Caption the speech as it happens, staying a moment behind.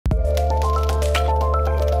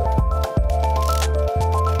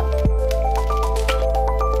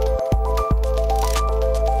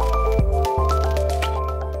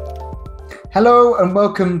Hello and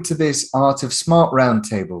welcome to this Art of Smart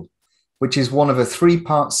Roundtable, which is one of a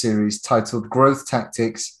three-part series titled Growth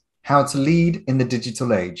Tactics, How to Lead in the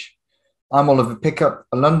Digital Age. I'm Oliver Pickup,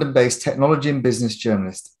 a London-based technology and business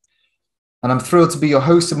journalist, and I'm thrilled to be your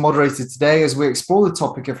host and moderator today as we explore the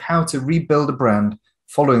topic of how to rebuild a brand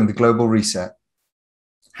following the global reset.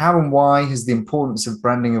 How and why has the importance of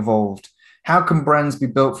branding evolved? How can brands be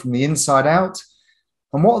built from the inside out?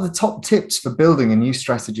 And what are the top tips for building a new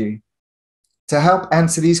strategy? To help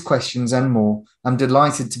answer these questions and more, I'm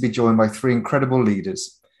delighted to be joined by three incredible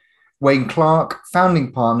leaders. Wayne Clarke,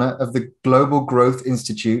 founding partner of the Global Growth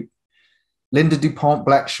Institute, Lynda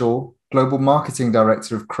Dupont-Blackshaw, Global Marketing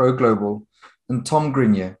Director of Crowe Global, and Tom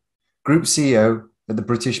Grinyer, Group CEO at the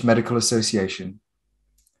British Medical Association.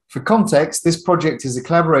 For context, this project is a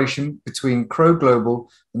collaboration between Crowe Global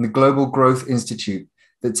and the Global Growth Institute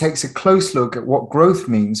that takes a close look at what growth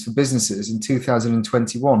means for businesses in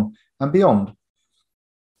 2021 and beyond.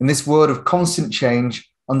 In this world of constant change,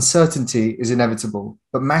 uncertainty is inevitable,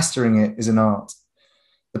 but mastering it is an art.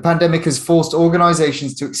 The pandemic has forced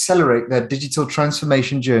organizations to accelerate their digital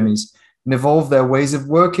transformation journeys and evolve their ways of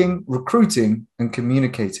working, recruiting, and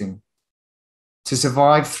communicating. To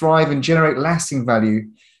survive, thrive, and generate lasting value,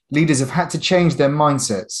 leaders have had to change their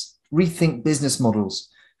mindsets, rethink business models,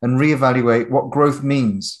 and reevaluate what growth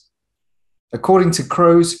means. According to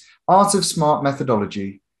Crowe's Art of Smart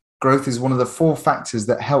methodology, growth is one of the four factors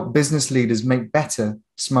that help business leaders make better,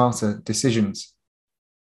 smarter decisions.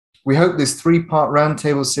 We hope this three-part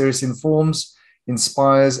roundtable series informs,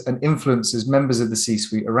 inspires, and influences members of the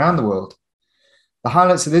C-suite around the world. The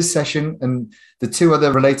highlights of this session and the two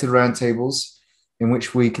other related roundtables, in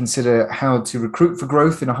which we consider how to recruit for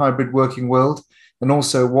growth in a hybrid working world, and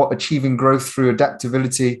also what achieving growth through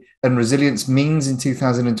adaptability and resilience means in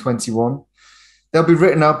 2021, they'll be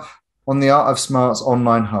written up on the Art of Smart's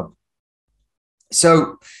online hub.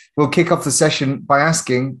 So we'll kick off the session by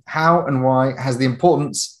asking how and why has the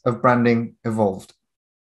importance of branding evolved?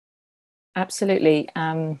 Absolutely.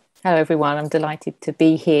 Hello, everyone. I'm delighted to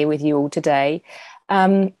be here with you all today.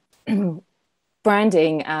 Branding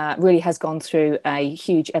really has gone through a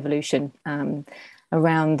huge evolution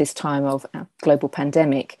around this time of global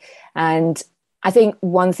pandemic. And I think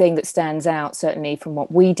one thing that stands out, certainly from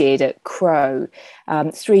what we did at Crowe,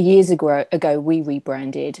 3 years ago we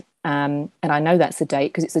rebranded. And I know that's the date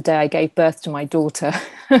because it's the day I gave birth to my daughter.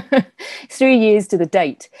 3 years to the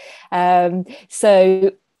date.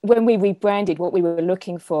 So when we rebranded, what we were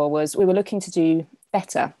looking for was we were looking to do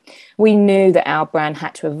better. We knew that our brand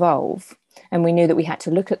had to evolve. And we knew that we had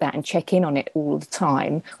to look at that and check in on it all the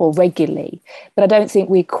time or regularly. But I don't think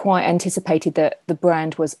we quite anticipated that the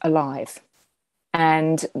brand was alive.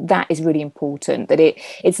 And that is really important, that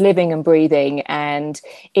it's living and breathing, and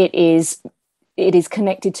it is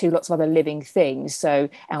connected to lots of other living things. So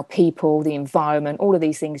our people, the environment, all of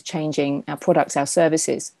these things changing, our products, our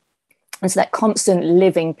services. And so that constant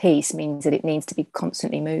living piece means that it needs to be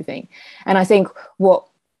constantly moving. And I think what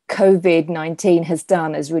COVID-19 has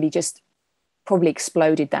done is really just probably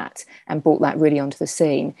exploded that and brought that really onto the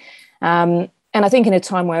scene. And I think in a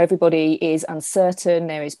time where everybody is uncertain,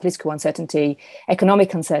 there is political uncertainty,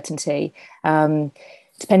 economic uncertainty,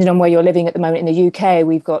 depending on where you're living at the moment in the UK,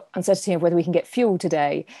 we've got uncertainty of whether we can get fuel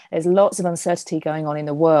today. There's lots of uncertainty going on in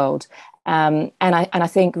the world. And I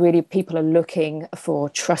think really people are looking for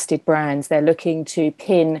trusted brands. They're looking to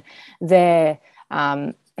pin their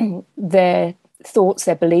thoughts,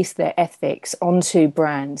 their beliefs, their ethics onto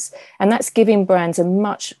brands. And that's giving brands a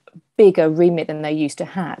much bigger remit than they used to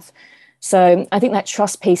have. So I think that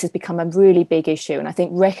trust piece has become a really big issue. And I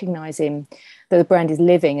think recognizing that the brand is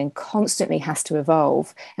living and constantly has to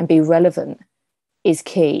evolve and be relevant is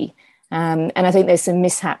key. And I think there's some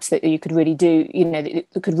mishaps that you could really do, that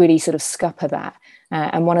could really sort of scupper that.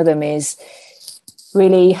 And one of them is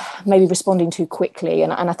really maybe responding too quickly.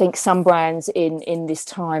 And I think some brands in this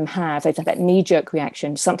time they've had that knee-jerk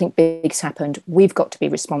reaction. Something big's happened. We've got to be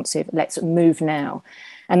responsive. Let's move now.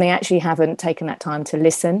 And they actually haven't taken that time to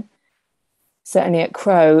listen. Certainly at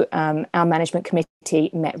Crowe, our management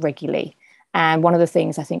committee met regularly. And one of the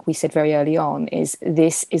things I think we said very early on is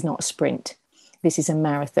this is not a sprint. This is a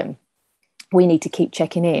marathon. We need to keep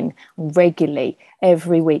checking in regularly.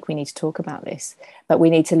 Every week we need to talk about this, but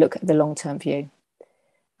we need to look at the long-term view.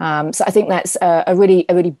 So I think that's a really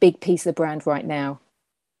big piece of the brand right now.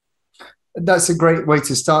 That's a great way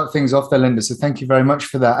to start things off there, Lynda. So thank you very much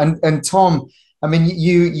for that. And Tom, I mean,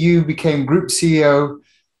 you became Group CEO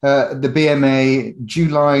the BMA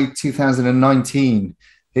July 2019.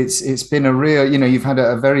 It's been a real, you've had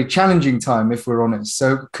a very challenging time, if we're honest.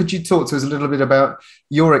 So could you talk to us a little bit about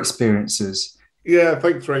your experiences Yeah,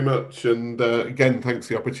 thanks very much. And again, thanks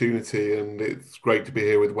for the opportunity. And it's great to be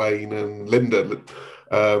here with Wayne and Lynda.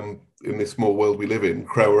 In this small world we live in,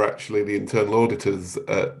 Crowe are actually the internal auditors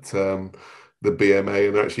at the BMA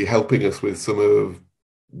and are actually helping us with some of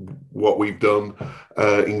what we've done,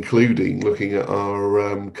 including looking at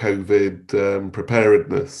our COVID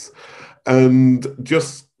preparedness. And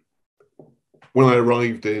just when I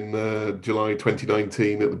arrived in July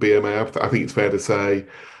 2019 at the BMA, I think it's fair to say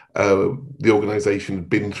the organisation had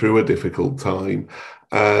been through a difficult time,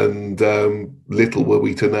 and little were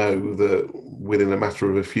we to know that within a matter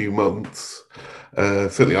of a few months,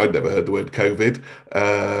 certainly I'd never heard the word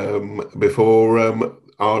COVID before,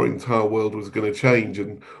 our entire world was going to change.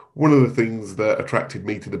 And one of the things that attracted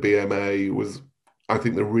me to the BMA was, I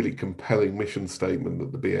think, the really compelling mission statement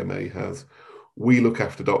that the BMA has. We look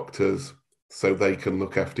after doctors so they can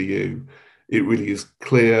look after you. It really is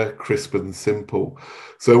clear, crisp, and simple.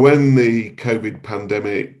 So when the COVID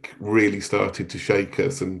pandemic really started to shake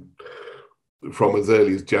us, and from as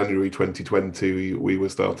early as January 2020, we were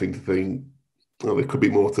starting to think, well, there could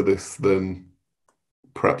be more to this than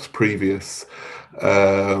perhaps previous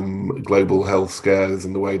global health scares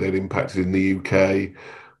and the way they'd impacted in the UK.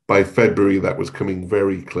 By February, that was coming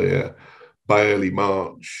very clear. By early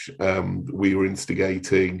March, we were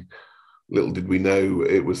instigating. Little did we know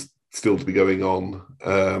it was still to be going on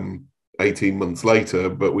 18 months later,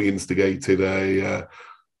 but we instigated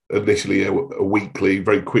initially a weekly,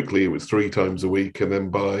 very quickly it was 3 times a week, and then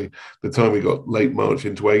by the time we got late March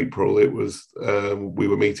into April, it was we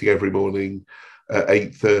were meeting every morning at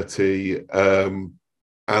 8:30,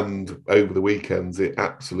 and over the weekends it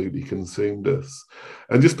absolutely consumed us.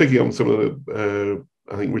 And just picking on some of the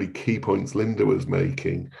I think really key points Lynda was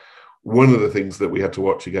making, one of the things that we had to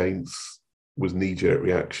watch against was knee-jerk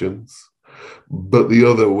reactions. But the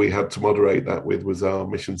other we had to moderate that with was our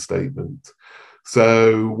mission statement.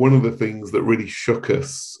 So one of the things that really shook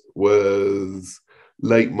us was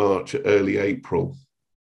late March, early April.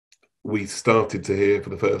 We started to hear for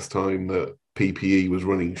the first time that PPE was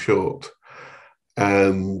running short.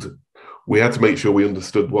 And we had to make sure we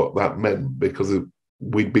understood what that meant, because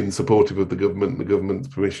we'd been supportive of the government and the government's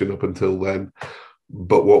permission up until then.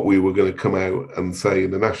 But what we were going to come out and say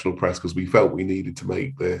in the national press, because we felt we needed to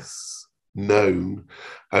make this known,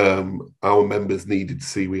 our members needed to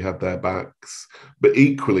see we had their backs. But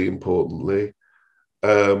equally importantly,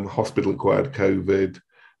 hospital-acquired COVID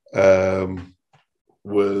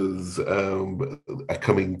was a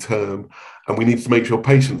coming term, and we needed to make sure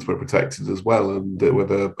patients were protected as well, and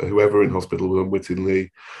whether whoever in hospital were unwittingly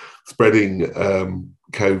spreading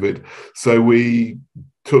COVID. So we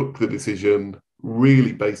took the decision,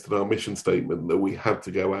 really based on our mission statement, that we had to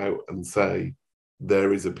go out and say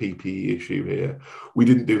there is a PPE issue here. We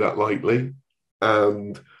didn't do that lightly,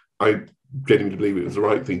 and I genuinely believe it was the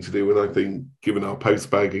right thing to do. And I think, given our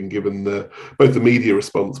postbag and given both the media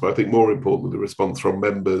response, but I think more importantly the response from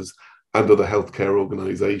members and other healthcare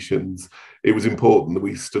organisations, it was important that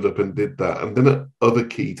we stood up and did that. And then at other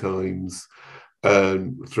key times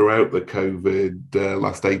throughout the COVID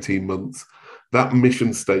last 18 months, that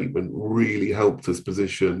mission statement really helped us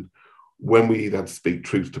position when we had to speak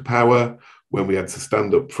truth to power, when we had to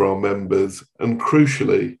stand up for our members. And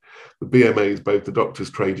crucially, the BMA is both the doctors'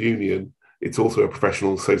 trade union, it's also a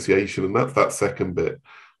professional association, and that's that second bit.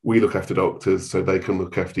 We look after doctors so they can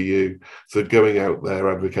look after you. So going out there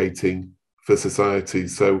advocating for society.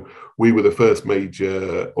 So we were the first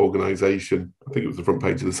major organisation, I think it was the front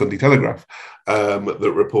page of the Sunday Telegraph,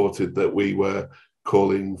 that reported that we were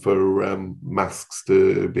calling for masks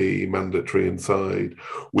to be mandatory inside.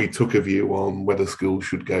 We took a view on whether schools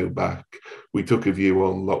should go back. We took a view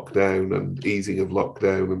on lockdown and easing of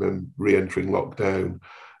lockdown and then re-entering lockdown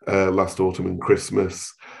last autumn and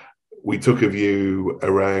Christmas. We took a view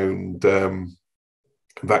around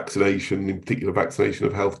vaccination, in particular vaccination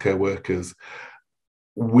of healthcare workers,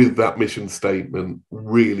 with that mission statement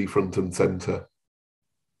really front and centre.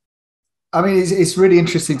 I mean, it's really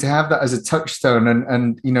interesting to have that as a touchstone,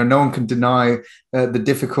 and you know, no one can deny the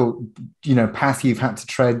difficult, you know, path you've had to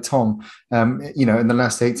tread, Tom. You know, in the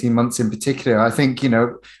last 18 months, in particular, I think, you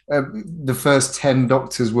know, the first 10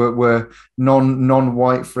 doctors were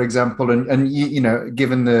non-white, for example, and you know,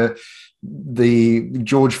 given the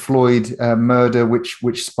George Floyd murder,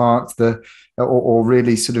 which sparked or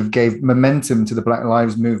really sort of gave momentum to the Black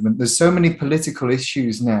Lives Movement. There's so many political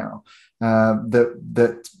issues now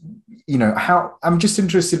that you know, how I'm just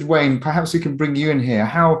interested, Wayne, perhaps we can bring you in here.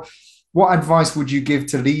 What advice would you give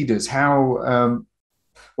to leaders? How,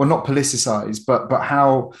 well, not politicize, but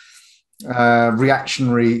how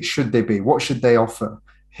reactionary should they be? What should they offer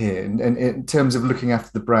here in terms of looking after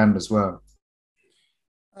the brand as well?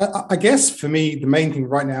 I guess for me, the main thing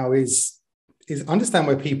right now is understand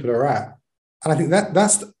where people are at. And I think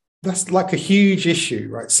that's like a huge issue,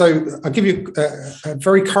 right? So I'll give you a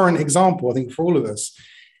very current example, I think, for all of us.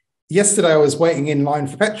 Yesterday, I was waiting in line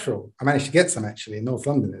for petrol. I managed to get some actually in North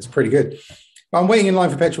London. It's pretty good. But I'm waiting in line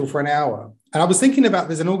for petrol for an hour. And I was thinking about,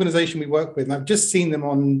 there's an organization we work with, and I've just seen them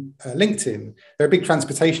on LinkedIn. They're a big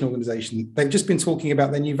transportation organization. They've just been talking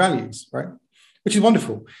about their new values, right? Which is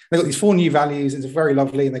wonderful. They've got these 4 new values. It's very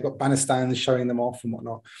lovely. And they've got banner stands showing them off and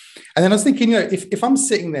whatnot. And then I was thinking, if I'm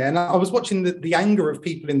sitting there, and I was watching the anger of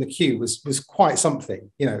people in the queue was quite something.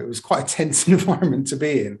 It was quite a tense environment to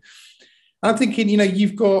be in. And I'm thinking,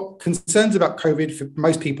 you've got concerns about COVID for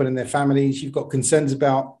most people and their families. You've got concerns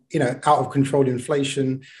about, out of control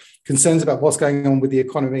inflation, concerns about what's going on with the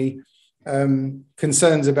economy,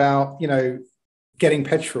 concerns about, getting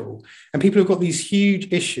petrol. And people have got these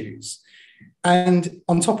huge issues. And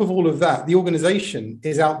on top of all of that, the organization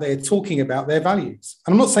is out there talking about their values.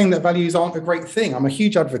 And I'm not saying that values aren't a great thing. I'm a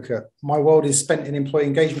huge advocate. My world is spent in employee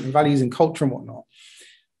engagement and values and culture and whatnot.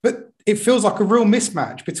 But it feels like a real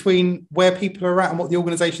mismatch between where people are at and what the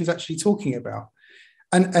organization is actually talking about.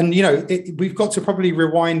 And we've got to probably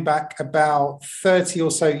rewind back about 30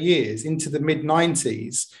 or so years into the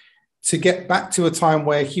mid-90s to get back to a time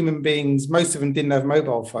where human beings, most of them didn't have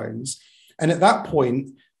mobile phones. And at that point,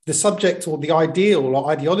 the subject or the ideal or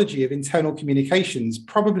ideology of internal communications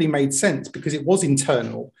probably made sense because it was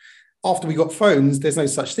internal. After we got phones, there's no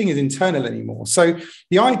such thing as internal anymore. So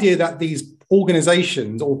the idea that these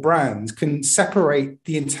organizations or brands can separate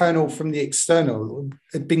the internal from the external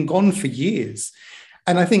had been gone for years.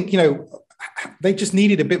 And I think, they just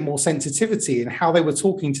needed a bit more sensitivity in how they were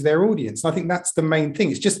talking to their audience. And I think that's the main thing.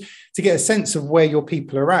 It's just to get a sense of where your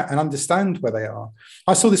people are at and understand where they are.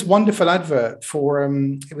 I saw this wonderful advert for,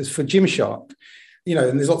 it was for Gymshark,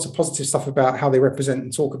 and there's lots of positive stuff about how they represent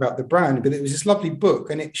and talk about the brand, but it was this lovely book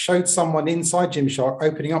and it showed someone inside Gymshark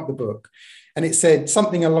opening up the book. And it said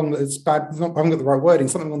something along that's bad, I haven't got the right wording,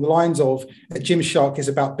 something along the lines of Gymshark is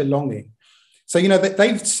about belonging. So,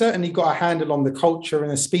 they've certainly got a handle on the culture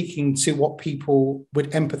and are speaking to what people would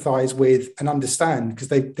empathize with and understand because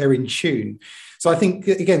they're in tune. So I think,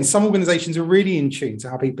 again, some organizations are really in tune to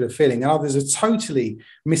how people are feeling and others are totally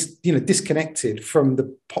disconnected from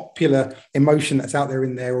the popular emotion that's out there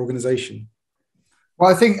in their organization. Well,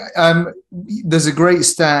 I think there's a great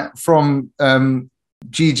stat from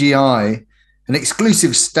GGI, an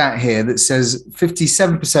exclusive stat here that says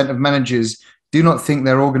 57% of managers do not think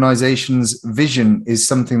their organization's vision is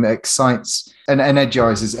something that excites and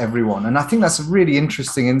energizes everyone. And I think that's a really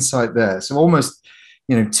interesting insight there. So almost,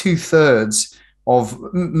 2/3 of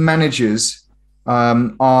managers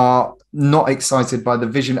are not excited by the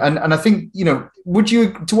vision. And I think, to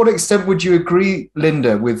what extent would you agree,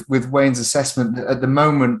 Lynda, with Wayne's assessment that at the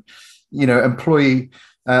moment,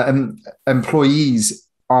 employees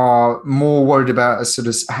are more worried about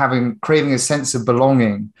craving a sense of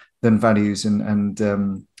belonging than values and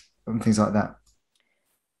things like that?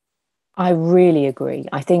 I really agree.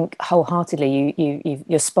 I think wholeheartedly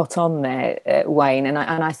you're spot on there, Wayne. And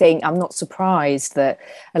I think I'm not surprised that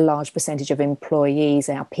a large percentage of employees,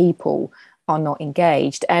 our people, are not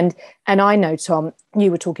engaged. And I know, Tom,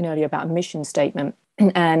 you were talking earlier about a mission statement,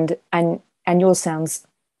 and yours sounds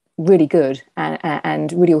really good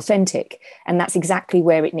and really authentic. And that's exactly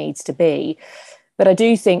where it needs to be. But I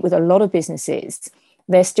do think with a lot of businesses,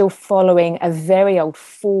 they're still following a very old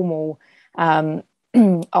formal,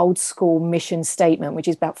 old school mission statement, which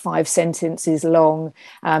is about 5 sentences long,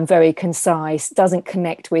 very concise, doesn't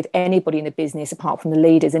connect with anybody in the business apart from the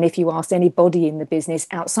leaders. And if you asked anybody in the business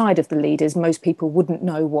outside of the leaders, most people wouldn't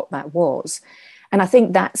know what that was. And I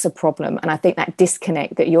think that's a problem. And I think that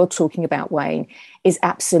disconnect that you're talking about, Wayne, is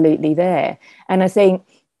absolutely there. And I think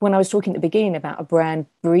when I was talking at the beginning about a brand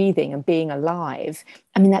breathing and being alive,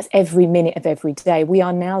 I mean, that's every minute of every day.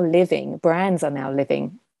 Brands are now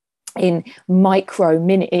living in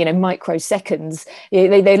microseconds.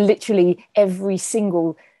 They're literally every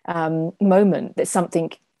single moment that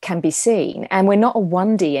something can be seen. And we're not a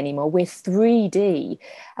 1D anymore, we're 3D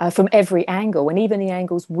from every angle, and even the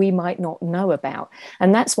angles we might not know about.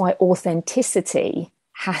 And that's why authenticity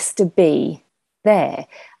has to be there.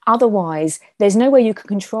 Otherwise, there's no way you can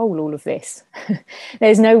control all of this.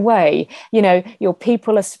 There's no way, your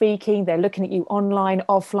people are speaking, they're looking at you online,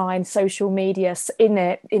 offline, social media, in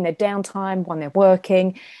their downtime when they're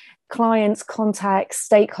working. Clients, contacts,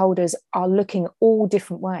 stakeholders are looking all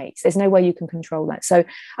different ways. There's no way you can control that. So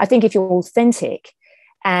I think if you're authentic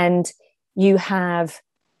and you have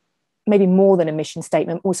maybe more than a mission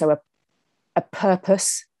statement, also a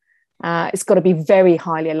purpose, it's got to be very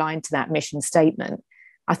highly aligned to that mission statement.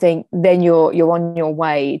 I think then you're on your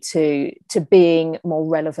way to being more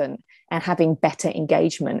relevant and having better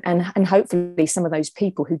engagement. And hopefully some of those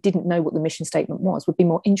people who didn't know what the mission statement was would be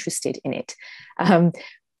more interested in it.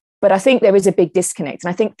 But I think there is a big disconnect. And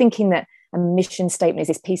I think thinking that a mission statement is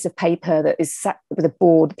this piece of paper that is sat with a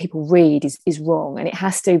board that people read is wrong. And it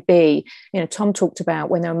has to be, Tom talked about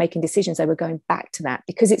when they were making decisions, they were going back to that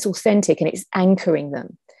because it's authentic and it's anchoring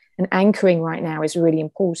them. And anchoring right now is really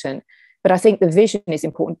important. But I think the vision is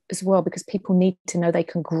important as well because people need to know they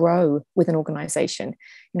can grow with an organisation.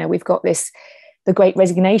 We've got the great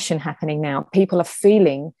resignation happening now. People are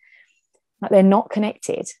feeling like they're not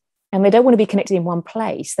connected. And they don't want to be connected in one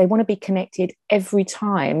place. They want to be connected every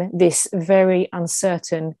time this very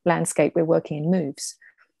uncertain landscape we're working in moves.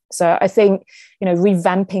 So I think,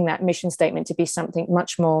 revamping that mission statement to be something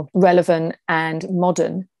much more relevant and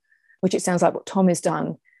modern, which it sounds like what Tom has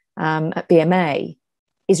done at BMA,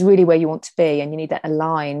 is really where you want to be. And you need that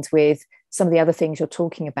aligned with some of the other things you're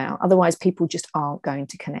talking about. Otherwise, people just aren't going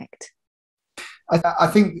to connect. I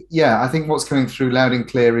think what's coming through loud and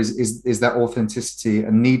clear is that authenticity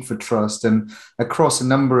and need for trust, and across a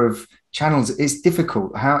number of channels, it's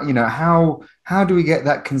difficult. How do we get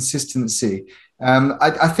that consistency?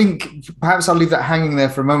 I think perhaps I'll leave that hanging there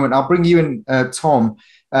for a moment. I'll bring you in, Tom.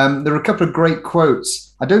 There are a couple of great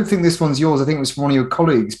quotes. I don't think this one's yours. I think it was from one of your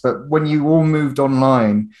colleagues. But when you all moved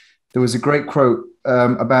online, there was a great quote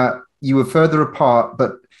about you were further apart,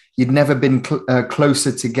 but you'd never been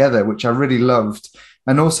closer together, which I really loved.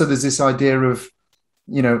 And also there's this idea of,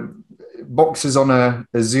 boxes on a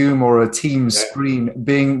Zoom or a Teams screen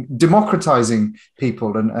being democratizing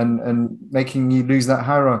people and making you lose that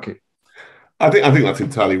hierarchy. I think that's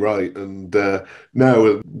entirely right. And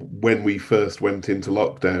now, when we first went into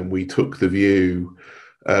lockdown, we took the view,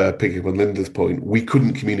 picking up on Lynda's point, we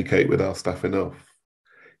couldn't communicate with our staff enough,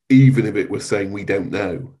 even if it was saying we don't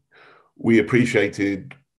know. We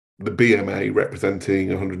appreciated the BMA representing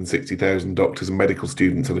 160,000 doctors and medical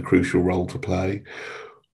students had a crucial role to play.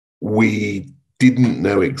 We didn't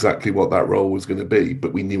know exactly what that role was going to be,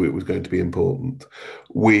 but we knew it was going to be important.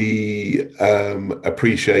 We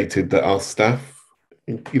appreciated that our staff,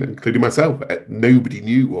 including myself, nobody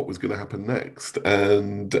knew what was going to happen next.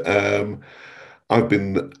 And I've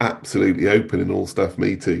been absolutely open in all staff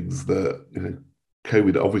meetings that,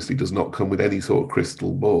 COVID obviously does not come with any sort of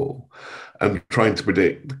crystal ball, and trying to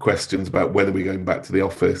predict questions about when are we going back to the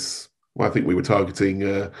office. Well, I think we were targeting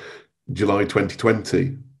July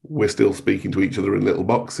 2020. We're still speaking to each other in little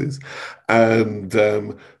boxes. And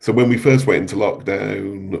so when we first went into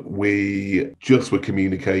lockdown, we just were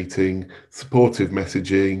communicating supportive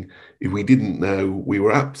messaging. If we didn't know, we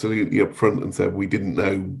were absolutely upfront and said we didn't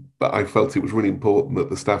know, but I felt it was really important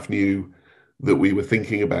that the staff knew that we were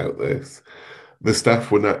thinking about this. The staff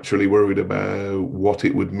were naturally worried about what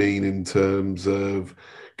it would mean in terms of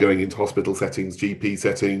going into hospital settings, GP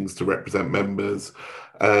settings to represent members.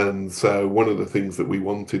 And so one of the things that we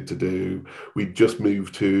wanted to do, we just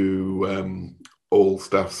moved to all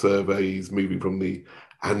staff surveys, moving from the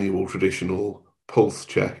annual traditional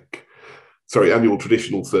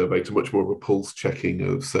survey to much more of a pulse checking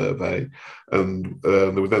of survey. And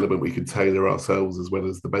there was an element we could tailor ourselves as well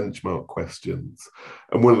as the benchmark questions.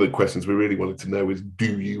 And one of the questions we really wanted to know is,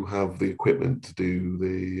 do you have the equipment to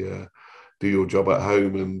do your job at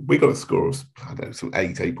home? And we got a score of, some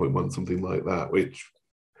 8.1, something like that, which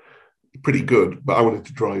pretty good, but I wanted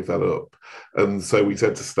to drive that up. And so we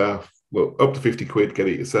said to staff, look, up to 50 quid, get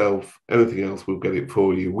it yourself. Anything else, we'll get it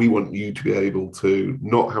for you. We want you to be able to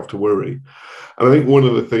not have to worry. And I think one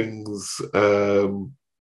of the things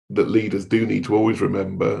that leaders do need to always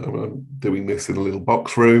remember, I'm doing this in a little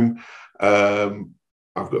box room,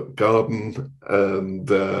 I've got a garden, and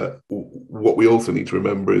what we also need to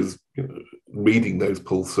remember is, reading those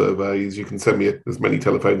pulse surveys, you can send me as many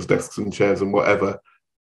telephones, desks and chairs and whatever.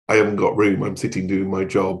 I haven't got room. I'm sitting doing my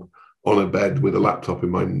job on a bed with a laptop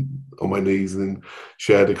on my knees in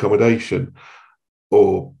shared accommodation.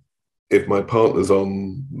 Or if my partner's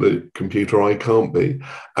on the computer, I can't be.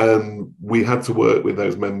 And we had to work with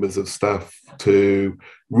those members of staff to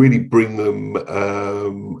really bring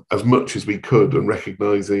them as much as we could, and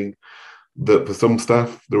recognising that for some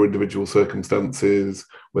staff, there are individual circumstances,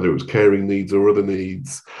 whether it was caring needs or other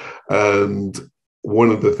needs. And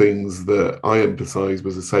one of the things that I emphasised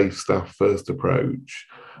was a safe staff first approach.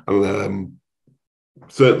 And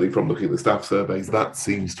certainly from looking at the staff surveys, that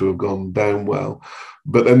seems to have gone down well.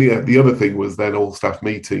 But then the other thing was then all staff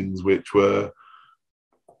meetings, which were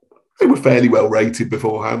they were fairly well rated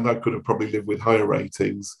beforehand. I could have probably lived with higher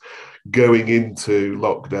ratings. Going into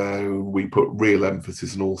lockdown, we put real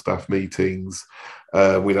emphasis on all staff meetings.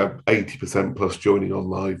 We'd have 80% plus joining on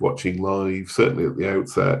live, watching live, certainly at the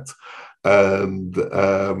outset. And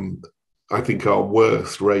I think our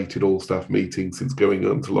worst rated all staff meeting since going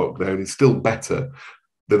into lockdown is still better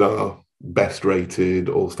than our best rated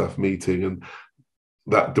all staff meeting. And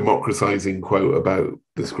that democratizing quote about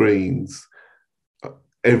the screens,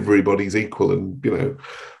 everybody's equal. And, you know,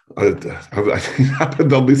 it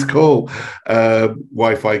happened on this call.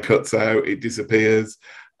 Wi-Fi cuts out, it disappears,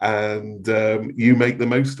 and you make the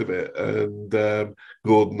most of it. And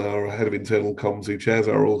Gordon, our head of internal comms, who chairs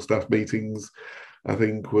our all staff meetings, I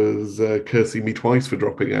think was cursing me twice for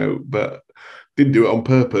dropping out, but didn't do it on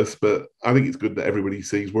purpose. But I think it's good that everybody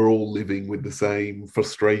sees we're all living with the same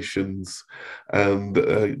frustrations, and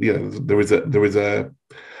you know, there is a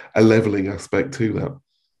leveling aspect to that.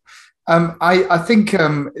 I think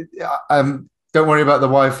don't worry about the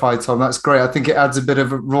Wi-Fi, Tom. That's great. I think it adds a bit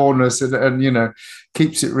of rawness and you know,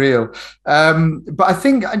 keeps it real. But I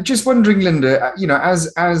think I'm just wondering, Lynda, you know, as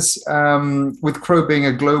with Crowe being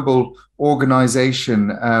a global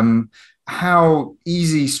organization, how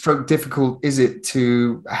easy stroke difficult is it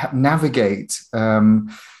to navigate the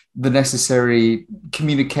necessary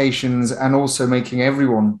communications and also making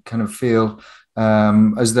everyone kind of feel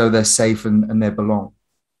as though they're safe and they belong?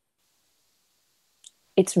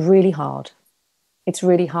 It's really hard. It's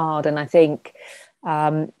really hard. And I think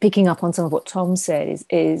picking up on some of what Tom said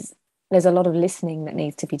is there's a lot of listening that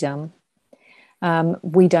needs to be done.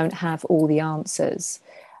 We don't have all the answers.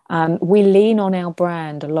 We lean on our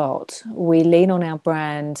brand a lot. We lean on our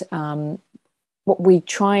brand. What we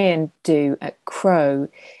try and do at Crowe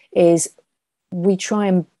is we try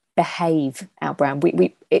and behave our brand.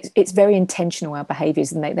 It's very intentional, our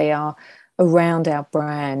behaviours, and they are around our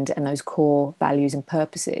brand and those core values and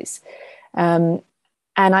purposes.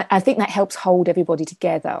 And I think that helps hold everybody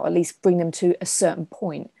together, or at least bring them to a certain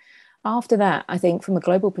point. After that, I think from a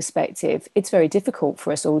global perspective, it's very difficult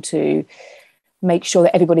for us all to make sure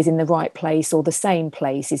that everybody's in the right place or the same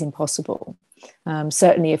place is impossible.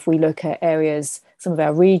 Certainly if we look at areas, some of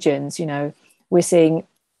our regions, you know, we're seeing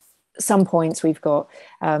some points we've got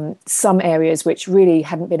some areas which really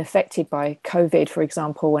hadn't been affected by COVID, for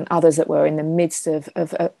example, and others that were in the midst of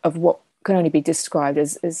what can only be described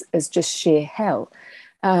as just sheer hell.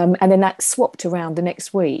 And then that swapped around the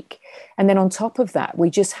next week. And then on top of that, we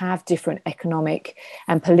just have different economic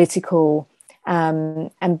and political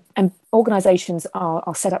and organisations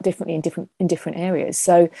are set up differently in different areas.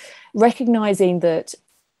 So recognising that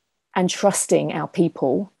and trusting our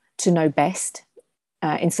people to know best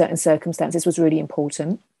in certain circumstances was really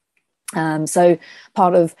important. So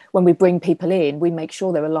part of when we bring people in, we make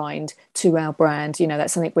sure they're aligned to our brand. You know,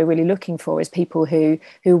 that's something we're really looking for, is people who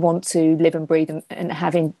want to live and breathe and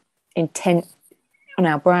have intent on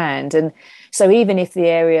our brand. And so even if the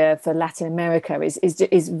area for Latin America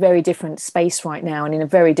is very different space right now and in a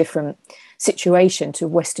very different situation to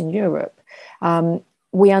Western Europe,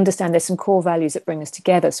 we understand there's some core values that bring us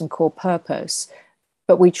together, some core purpose,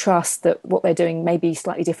 but we trust that what they're doing may be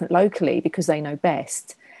slightly different locally because they know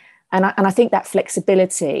best. And I think that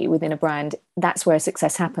flexibility within a brand, that's where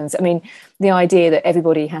success happens. I mean, the idea that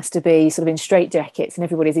everybody has to be sort of in straitjackets and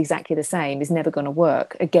everybody's exactly the same is never going to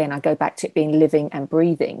work. Again, I go back to it being living and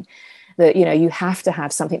breathing, that, you know, you have to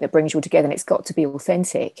have something that brings you all together and it's got to be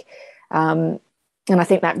authentic. And I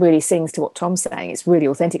think that really sings to what Tom's saying. It's really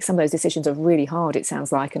authentic. Some of those decisions are really hard, it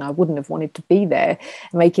sounds like, and I wouldn't have wanted to be there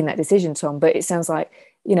making that decision, Tom, but it sounds like,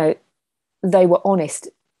 you know, they were honest.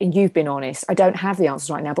 And you've been honest. I don't have the answers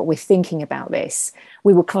right now, but we're thinking about this.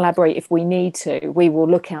 We will collaborate if we need to. We will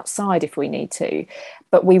look outside if we need to.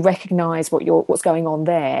 But we recognise what's going on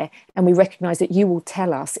there, and we recognise that you will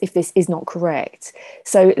tell us if this is not correct.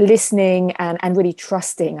 So listening and really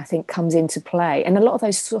trusting, I think, comes into play. And a lot of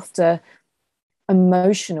those softer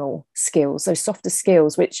emotional skills, those softer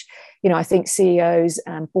skills, which, you know, I think CEOs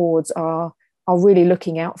and boards are really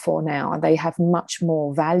looking out for now, and they have much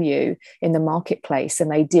more value in the marketplace than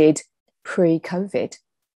they did pre-COVID.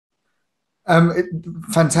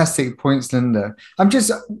 Fantastic points, Lynda. I'm just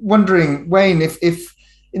wondering, Wayne, if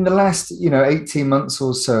in the last 18 months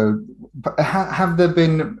or so, have there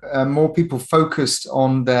been more people focused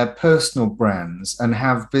on their personal brands, and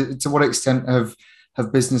to what extent have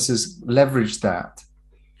businesses leveraged that?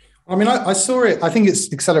 I mean, I saw it. I think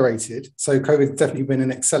it's accelerated. So COVID's definitely been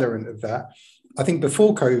an accelerant of that. I think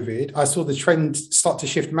before COVID, I saw the trend start to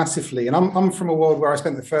shift massively. And I'm from a world where I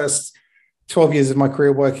spent the first 12 years of my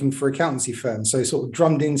career working for accountancy firms. So sort of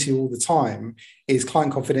drummed into all the time is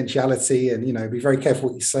client confidentiality and, be very careful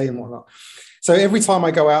what you say and whatnot. So every time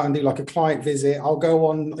I go out and do like a client visit, I'll go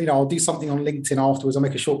on, I'll do something on LinkedIn afterwards. I'll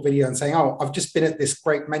make a short video and saying, oh, I've just been at this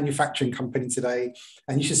great manufacturing company today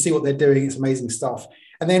and you should see what they're doing. It's amazing stuff.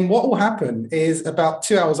 And then what will happen is about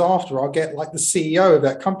 2 hours after, I'll get like the CEO of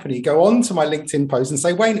that company go on to my LinkedIn post and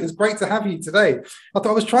say, Wayne, it was great to have you today. I thought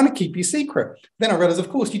I was trying to keep you secret. Then I realized,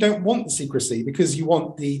 of course, you don't want the secrecy because you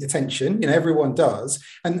want the attention. Everyone does.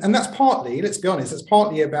 And that's partly, let's be honest, it's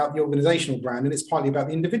partly about the organizational brand and it's partly about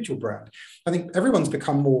the individual brand. I think everyone's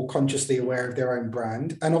become more consciously aware of their own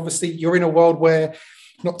brand. And obviously you're in a world where,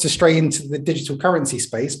 not to stray into the digital currency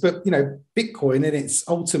space, but Bitcoin in its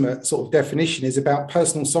ultimate sort of definition is about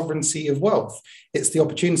personal sovereignty of wealth. It's the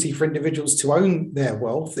opportunity for individuals to own their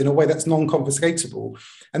wealth in a way that's non-confiscatable.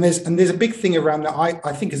 And there's a big thing around that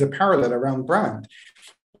I think is a parallel around brand.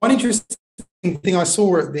 One interesting thing I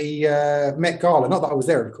saw at the Met Gala, not that I was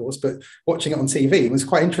there, of course, but watching it on TV, was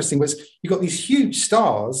quite interesting, was you got these huge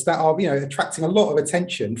stars that are, attracting a lot of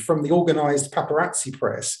attention from the organized paparazzi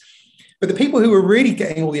press. But the people who were really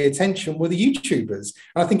getting all the attention were the YouTubers.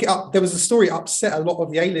 And I think there was a story upset a lot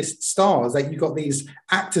of the A-list stars, that you got these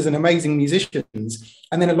actors and amazing musicians.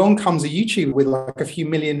 And then along comes a YouTuber with like a few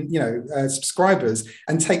million, subscribers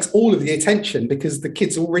and takes all of the attention because the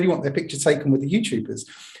kids already want their picture taken with the YouTubers.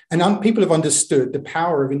 And people have understood the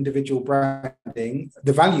power of individual branding,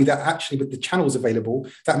 the value that actually with the channels available,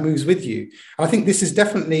 that moves with you. And I think this is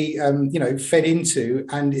definitely, fed into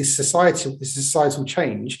and is societal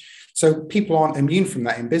change. So people aren't immune from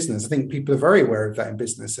that in business. I think people are very aware of that in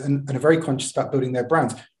business and are very conscious about building their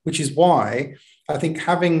brands, which is why I think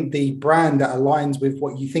having the brand that aligns with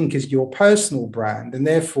what you think is your personal brand, and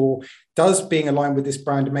therefore does being aligned with this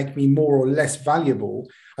brand make me more or less valuable,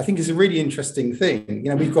 I think is a really interesting thing.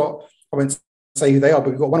 We've got, I won't say who they are,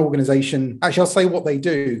 but we've got one organization, actually I'll say what they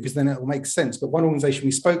do because then it will make sense. But one organization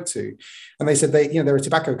we spoke to, and they said they're a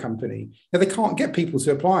tobacco company. Now, they can't get people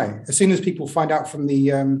to apply. As soon as people find out from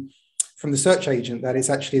the search agent that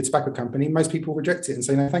it's actually a tobacco company, most people reject it and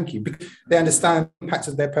say no thank you, because they understand the impact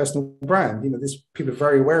of their personal brand. People are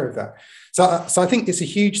very aware of that. So I think it's a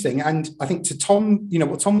huge thing. And I think to Tom,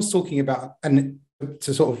 what Tom was talking about, and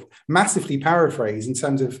to sort of massively paraphrase in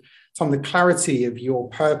terms of, Tom, the clarity of your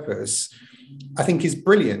purpose, I think is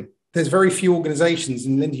brilliant. There's very few organizations,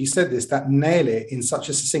 and Lynda, you said this, that nail it in such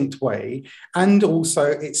a succinct way. And also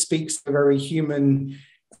it speaks to a very human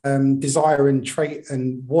desire and trait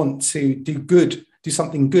and want to do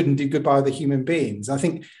something good and do good by other human beings. I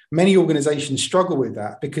think many organizations struggle with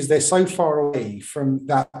that because they're so far away from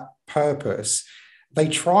that purpose. They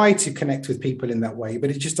try to connect with people in that way, but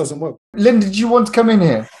it just doesn't work. Lynda, did you want to come in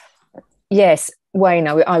here? Yes, Wayne,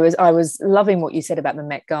 I was loving what you said about the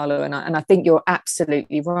Met Gala, and I think you're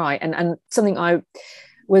absolutely right. And something I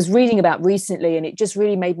was reading about recently, and it just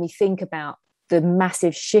really made me think about the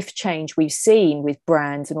massive shift change we've seen with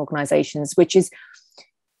brands and organizations, which is,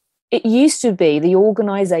 it used to be the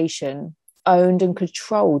organization owned and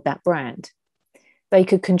controlled that brand. They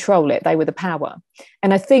could control it. They were the power.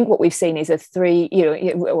 And I think what we've seen is a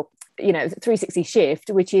 360 shift,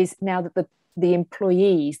 which is now that the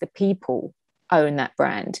employees, the people own that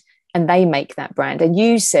brand and they make that brand. And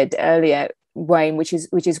you said earlier, Wayne, which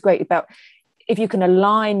is great, about if you can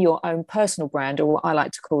align your own personal brand, or what I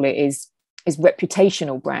like to call it is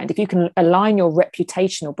reputational brand. If you can align your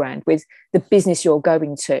reputational brand with the business you're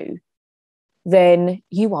going to, then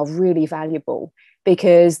you are really valuable,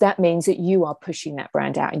 because that means that you are pushing that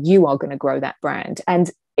brand out and you are going to grow that brand. And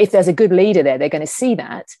if there's a good leader there, they're going to see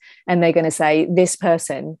that and they're going to say, this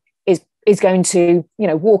person is going to,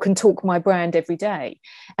 walk and talk my brand every day.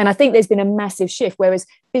 And I think there's been a massive shift, whereas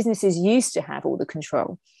businesses used to have all the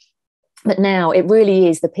control, but now it really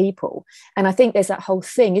is the people. And I think there's that whole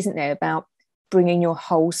thing, isn't there, about bringing your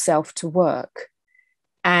whole self to work.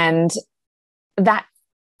 And that,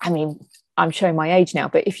 I'm showing my age now,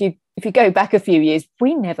 but if you go back a few years,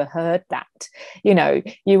 we never heard that.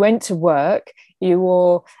 You went to work, you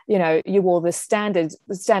wore the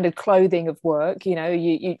standard clothing of work.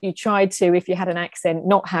 You tried to, if you had an accent,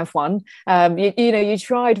 not have one. You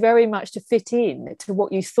tried very much to fit in to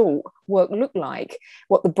what you thought work looked like,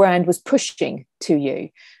 what the brand was pushing to you.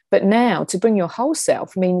 But now to bring your whole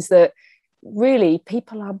self means that really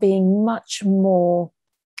people are being much more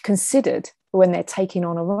considered when they're taking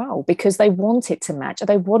on a role, because they want it to match.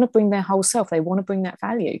 They want to bring their whole self. They want to bring that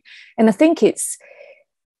value. And I think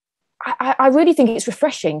I really think it's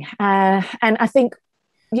refreshing. And I think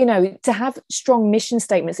you know, to have strong mission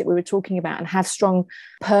statements that we were talking about and have strong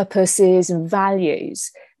purposes and values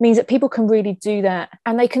means that people can really do that,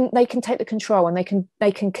 and they can take the control, and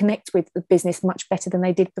they can connect with the business much better than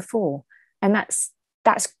they did before. And that's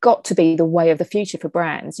got to be the way of the future for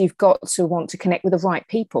brands. You've got to want to connect with the right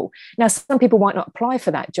people. Now, some people might not apply for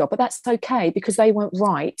that job, but that's okay, because they weren't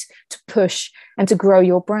right to push and to grow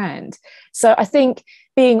your brand. So I think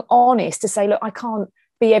being honest to say, look, I can't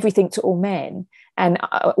be everything to all men and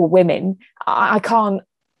or women. I can't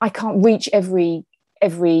reach every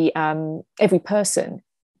person,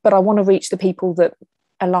 but I want to reach the people that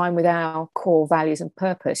align with our core values and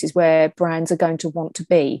purpose is where brands are going to want to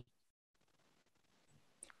be.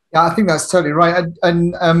 Yeah, I think that's totally right.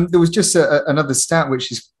 And there was just another stat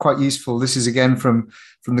which is quite useful. This is again from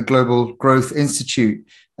the Global Growth Institute,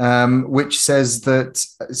 which says that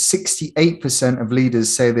 68% of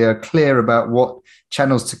leaders say they are clear about what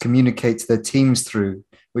channels to communicate to their teams through,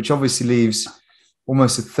 which obviously leaves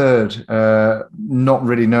almost a third not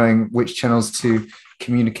really knowing which channels to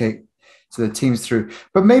communicate to their teams through.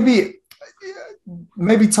 But maybe,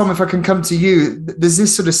 Tom, if I can come to you, there's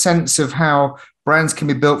this sort of sense of how brands can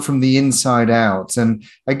be built from the inside out. And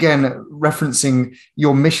again, referencing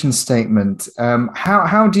your mission statement,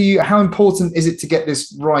 how important is it to get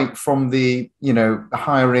this right from the, you know,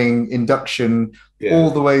 hiring, induction, all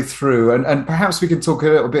the way through? And perhaps we can talk a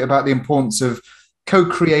little bit about the importance of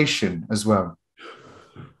co-creation as well.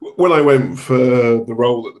 When I went for the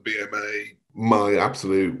role at the BMA, my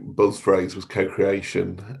absolute buzz phrase was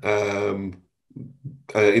co-creation.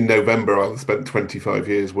 In November, I spent 25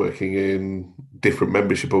 years working in different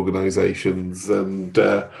membership organisations, and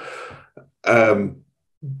the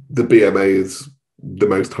BMA is the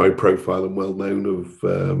most high profile and well known of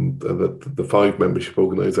the 5 membership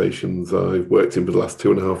organisations I've worked in for the last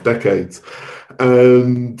 2.5 decades.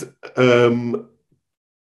 And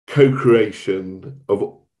co-creation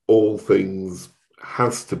of all things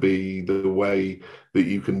has to be the way that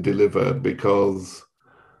you can deliver, because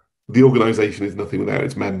the organisation is nothing without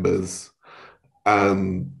its members.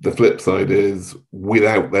 And the flip side is,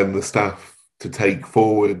 without then the staff to take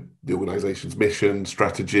forward the organisation's mission,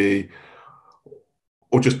 strategy,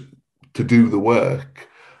 or just to do the work.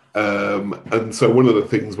 And so one of the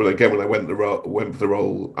things, when I went for the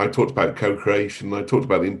role, I talked about co-creation. I talked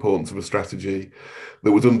about the importance of a strategy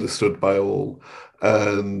that was understood by all,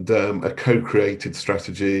 and a co-created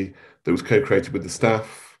strategy that was co-created with the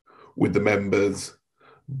staff, with the members,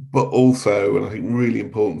 but also, and I think really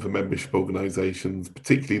important for membership organisations,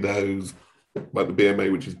 particularly those like the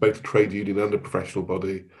BMA, which is both a trade union and a professional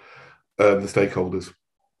body, the stakeholders.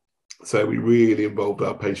 So we really involved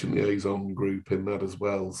our patient liaison group in that as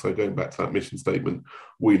well. So going back to that mission statement,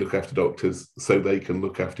 we look after doctors so they can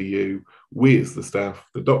look after you. We as the staff,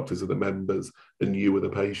 the doctors are the members, and you are the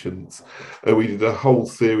patients. And we did a whole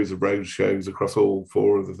series of road shows across all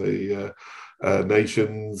 4 of the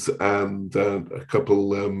nations, and a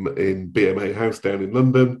couple in BMA House down in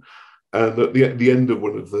London. And at the end of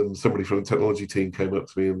one of them, somebody from the technology team came up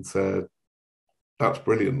to me and said, "That's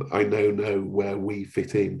brilliant. I now know where we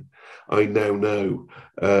fit in. I now know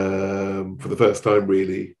for the first time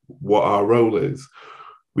really what our role is."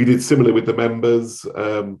 We did similar with the members.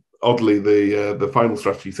 Oddly, the final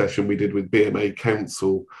strategy session we did with BMA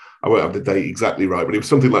Council, I won't have the date exactly right, but it was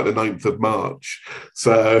something like the 9th of March.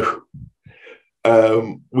 So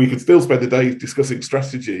we could still spend the day discussing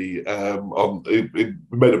strategy on it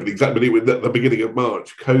may not be the exact, but it was at the beginning of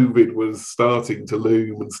March. COVID was starting to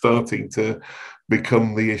loom and starting to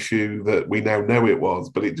become the issue that we now know it was.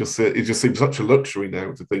 But it just seems such a luxury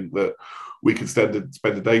now to think that we could spend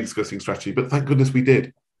a day discussing strategy. But thank goodness we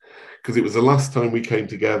did, because it was the last time we came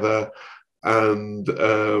together. And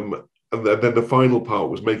then the final part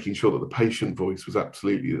was making sure that the patient voice was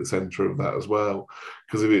absolutely at the centre of that as well.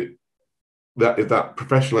 Because if that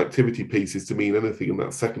professional activity piece is to mean anything, and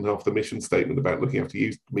that second half of the mission statement about looking after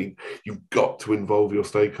you, you've got to involve your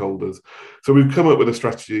stakeholders. So we've come up with a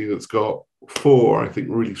strategy that's got 4, I think,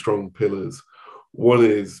 really strong pillars. One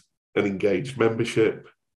is an engaged membership.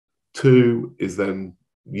 2 is then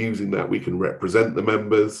using that we can represent the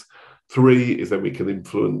members. 3 is then we can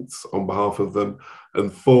influence on behalf of them.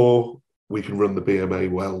 And 4, we can run the BMA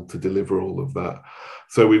well to deliver all of that.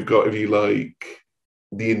 So we've got, if you like,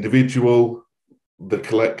 the individual, the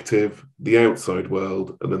collective, the outside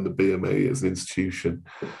world, and then the BMA as an institution.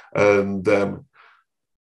 And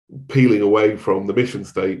peeling away from the mission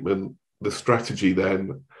statement, the strategy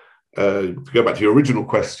then, to go back to your original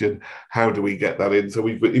question, how do we get that in? So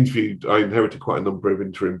we've interviewed, I inherited quite a number of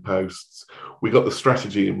interim posts. We got the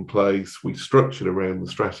strategy in place, we structured around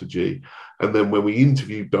the strategy. And then when we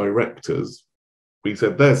interviewed directors, We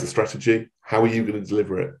said, there's the strategy. How are you going to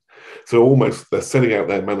deliver it? So almost they're setting out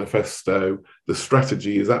their manifesto. The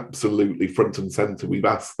strategy is absolutely front and center. We've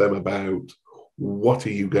asked them about, what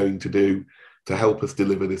are you going to do to help us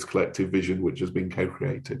deliver this collective vision, which has been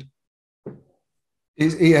co-created?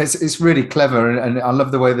 It's really clever. And I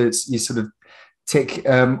love the way that you sort of tick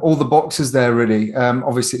all the boxes there, really.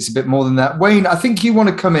 Obviously, it's a bit more than that. Wayne, I think you want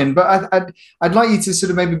to come in, but I'd like you to sort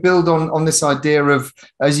of maybe build on this idea of,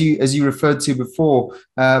 as you referred to before,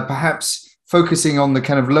 perhaps focusing on the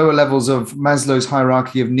kind of lower levels of Maslow's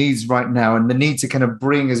hierarchy of needs right now, and the need to kind of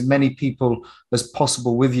bring as many people as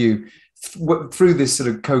possible with you through this sort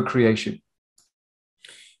of co-creation.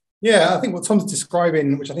 Yeah, I think what Tom's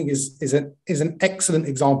describing, which I think is an excellent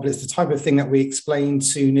example, is the type of thing that we explain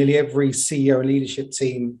to nearly every CEO and leadership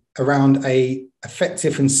team around a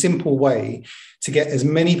effective and simple way to get as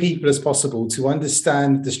many people as possible to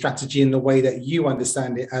understand the strategy in the way that you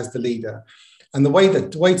understand it as the leader. And the way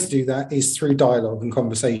to do that is through dialogue and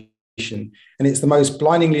conversation. And it's the most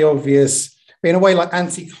blindingly obvious, in a way, like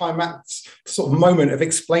anti-climax sort of moment of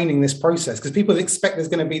explaining this process, because people expect there's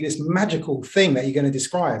going to be this magical thing that you're going to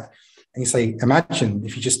describe. And you say, imagine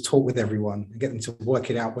if you just talk with everyone and get them to work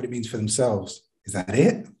it out, what it means for themselves. Is that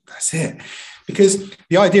it? That's it. Because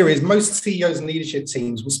the idea is most CEOs and leadership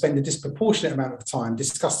teams will spend a disproportionate amount of time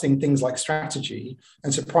discussing things like strategy,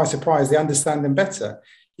 and surprise, surprise, they understand them better.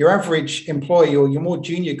 Your average employee or your more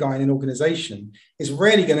junior guy in an organization is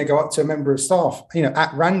rarely going to go up to a member of staff,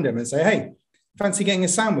 at random and say, hey, fancy getting a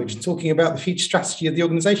sandwich and talking about the future strategy of the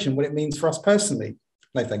organization, what it means for us personally.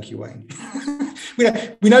 No, thank you, Wayne.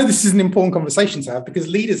 we know this is an important conversation to have because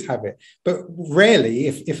leaders have it, but rarely,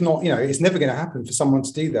 if not, it's never going to happen for someone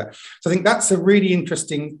to do that. So I think that's a really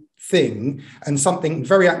interesting thing, and something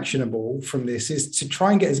very actionable from this is to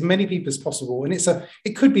try and get as many people as possible. And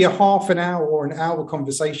it could be a half an hour or an hour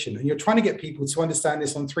conversation, and you're trying to get people to understand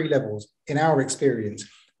this on 3 levels in our experience.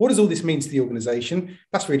 What does all this mean to the organization?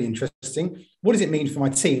 That's really interesting. What does it mean for my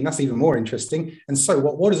team? That's even more interesting. And so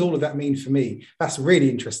what does all of that mean for me? That's really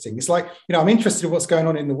interesting. It's like, I'm interested in what's going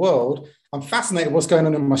on in the world. I'm fascinated with what's going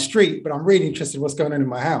on in my street, but I'm really interested in what's going on in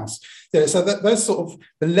my house. So those sort of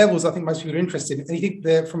the levels I think most people are interested in. And you think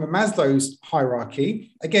they're from a Maslow's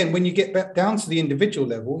hierarchy. Again, when you get back down to the individual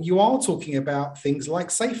level, you are talking about things like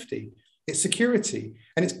safety. It's security.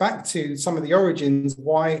 And it's back to some of the origins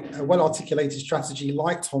why a well-articulated strategy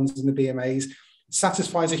like Tom's and the BMA's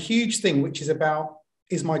satisfies a huge thing, which is about,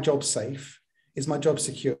 is my job safe? Is my job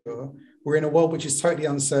secure? We're in a world which is totally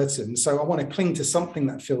uncertain. So I want to cling to something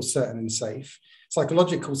that feels certain and safe.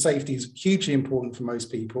 Psychological safety is hugely important for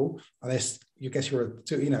most people, unless I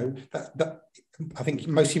think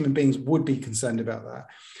most human beings would be concerned about that.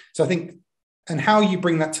 So I think, and how you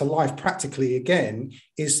bring that to life practically again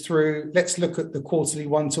is through, let's look at the quarterly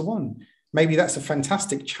one-to-one. Maybe that's a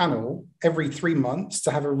fantastic channel every 3 months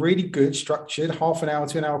to have a really good structured half an hour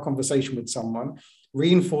to an hour conversation with someone,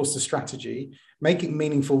 reinforce the strategy, make it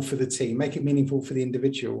meaningful for the team, make it meaningful for the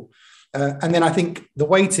individual. And then I think the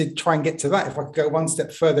way to try and get to that, if I could go one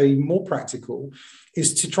step further, even more practical,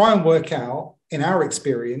 is to try and work out, in our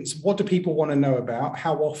experience, what do people want to know about,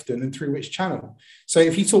 how often, and through which channel. So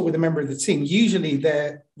if you talk with a member of the team, usually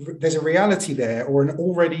there's a reality there or an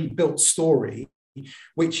already built story,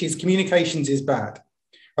 which is communications is bad.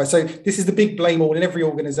 Right, so this is the big blame all in every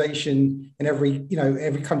organization, in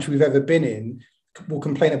every country we've ever been in, will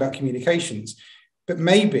complain about communications. But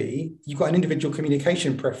maybe you've got an individual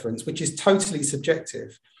communication preference, which is totally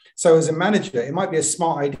subjective. So as a manager, it might be a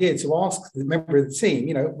smart idea to ask the member of the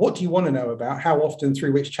team, what do you want to know about, how often,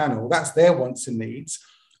 through which channel? That's their wants and needs.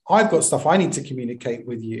 I've got stuff I need to communicate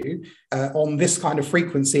with you on this kind of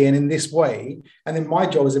frequency and in this way. And then my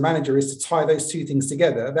job as a manager is to tie those two things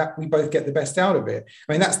together, that we both get the best out of it.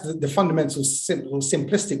 I mean, that's the fundamental, simple,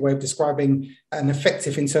 simplistic way of describing an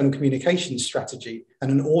effective internal communication strategy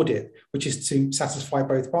and an audit, which is to satisfy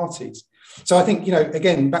both parties. So I think,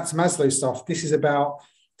 again, back to Maslow's stuff, this is about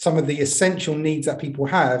some of the essential needs that people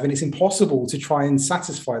have, and it's impossible to try and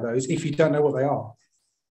satisfy those if you don't know what they are.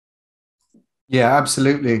 Yeah,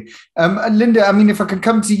 absolutely. Lynda, I mean, if I could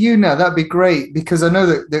come to you now, that'd be great, because I know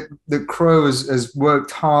that Crowe has worked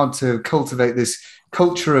hard to cultivate this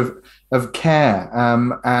culture of care.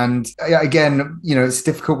 And again, it's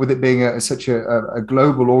difficult with it being such a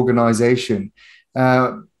global organization.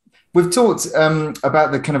 We've talked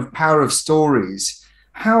about the kind of power of stories.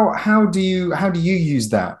 How do you use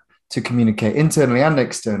that to communicate internally and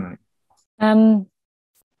externally?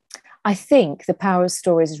 I think the power of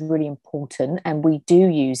stories is really important, and we do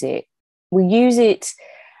use it. We use it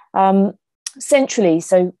centrally.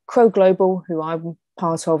 So Crowe Global, who I'm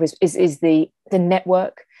part of, is the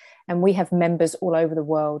network, and we have members all over the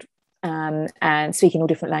world, and speaking all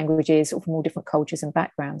different languages from all different cultures and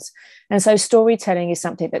backgrounds. And so storytelling is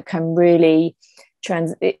something that can really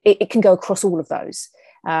it can go across all of those.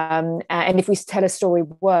 And if we tell a story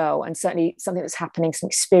well, and certainly something that's happening, some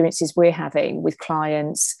experiences we're having with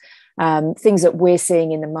clients, things that we're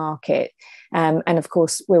seeing in the market, and of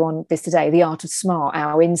course we're on this today, the art of smart,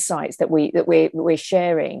 our insights that we're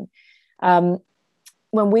sharing.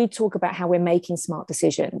 When we talk about how we're making smart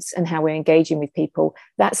decisions and how we're engaging with people,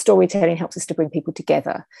 that storytelling helps us to bring people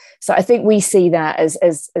together. So I think we see that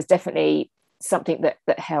as definitely something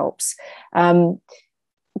that helps.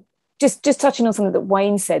 Just touching on something that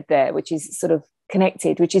Wayne said there, which is sort of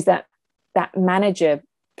connected, which is that manager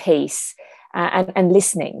piece and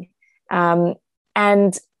listening.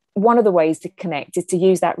 And one of the ways to connect is to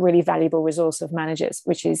use that really valuable resource of managers,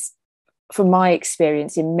 which is, from my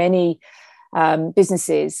experience in many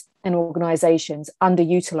businesses and organizations,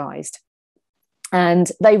 underutilized.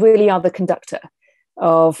 And they really are the conductor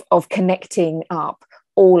of connecting up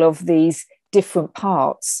all of these different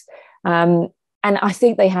parts. And I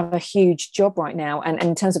think they have a huge job right now. And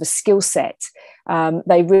in terms of a skill set,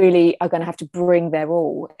 they really are going to have to bring their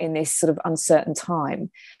all in this sort of uncertain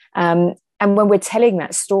time. And when we're telling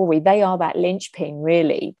that story, they are that linchpin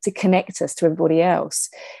really to connect us to everybody else,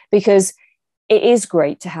 because it is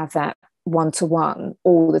great to have that one-to-one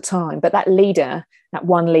all the time, but that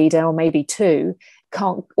one leader or maybe two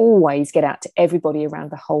can't always get out to everybody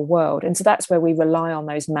around the whole world. And so that's where we rely on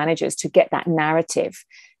those managers to get that narrative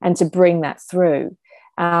and to bring that through.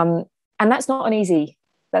 And that's not an easy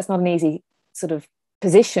sort of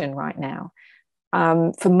position right now.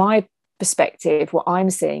 From my perspective, what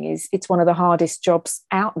I'm seeing is it's one of the hardest jobs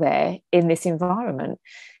out there in this environment.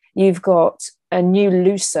 You've got a new,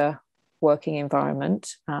 looser working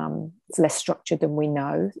environment. It's less structured than we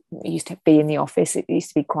know. It used to be in the office. It used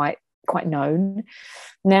to be quite known.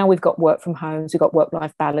 Now we've got work from homes, we've got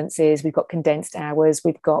work-life balances, we've got condensed hours,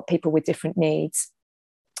 we've got people with different needs.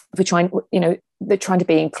 They're trying to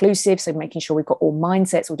be inclusive, so making sure we've got all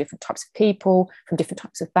mindsets, all different types of people from different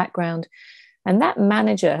types of background. And that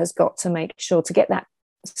manager has got to make sure, to get that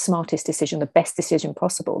smartest decision, the best decision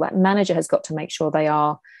possible, that manager has got to make sure they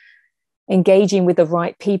are engaging with the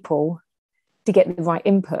right people to get the right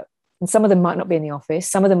input. And some of them might not be in the office.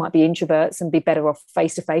 Some of them might be introverts and be better off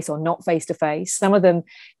face-to-face or not face-to-face. Some of them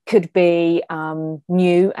could be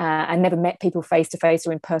new and never met people face-to-face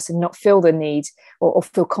or in person, not feel the need or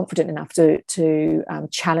feel confident enough to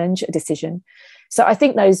challenge a decision. So I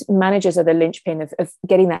think those managers are the linchpin of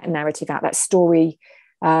getting that narrative out, that story,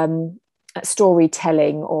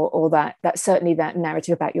 storytelling, or that certainly that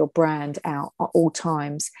narrative about your brand out at all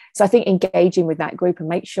times. So I think engaging with that group and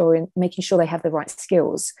making sure they have the right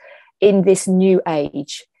skills in this new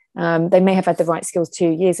age. They may have had the right skills 2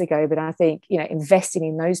 years ago, but I think investing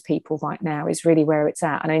in those people right now is really where it's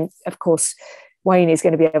at. And of course, Wayne is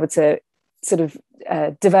going to be able to sort of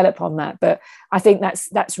develop on that. But I think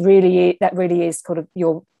that really is kind of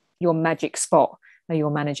your magic spot, your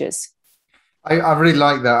managers. I really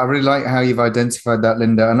like that. I really like how you've identified that,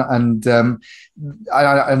 Lynda, and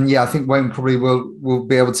I think Wayne probably will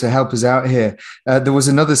be able to help us out here. There was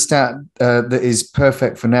another stat that is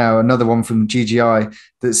perfect for now, another one from GGI,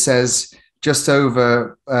 that says just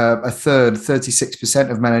over a third,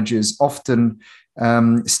 36% of managers often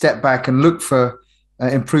step back and look for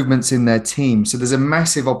improvements in their team. So there's a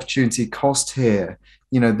massive opportunity cost here.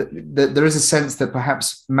 There is a sense that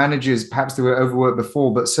perhaps managers, they were overworked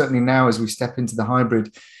before, but certainly now as we step into the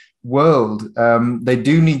hybrid world, they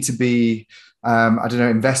do need to be,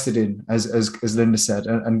 invested in, as Lynda said,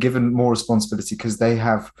 and given more responsibility, because they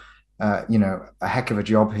have, a heck of a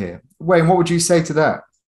job here. Wayne, what would you say to that?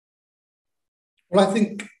 Well, I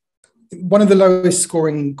think one of the lowest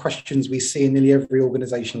scoring questions we see in nearly every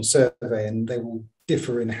organizational survey, and they will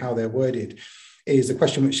differ in how they're worded, is a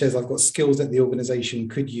question which says, I've got skills that the organization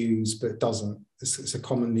could use but doesn't. It's a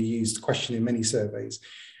commonly used question in many surveys.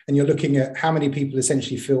 And you're looking at how many people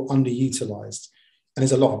essentially feel underutilized. And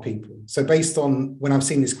there's a lot of people. So based on when I've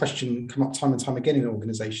seen this question come up time and time again in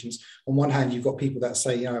organizations, on one hand, you've got people that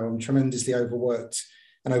say, I'm tremendously overworked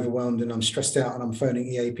and overwhelmed and I'm stressed out and I'm phoning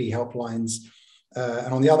EAP helplines.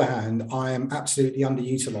 And on the other hand, I am absolutely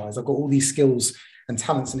underutilized. I've got all these skills and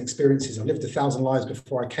talents and experiences. I lived 1,000 lives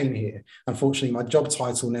before I came here. Unfortunately, my job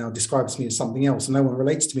title now describes me as something else, and no one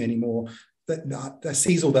relates to me anymore. That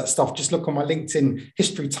sees all that stuff. Just look on my LinkedIn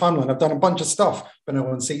history timeline. I've done a bunch of stuff, but no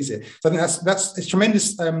one sees it. So I think it's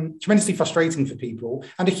tremendously frustrating for people,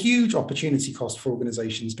 and a huge opportunity cost for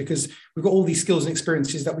organizations, because we've got all these skills and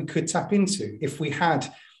experiences that we could tap into if we had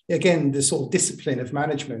again, the sort of discipline of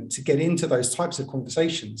management to get into those types of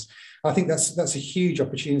conversations. I think that's a huge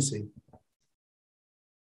opportunity.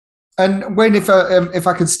 And Wayne, if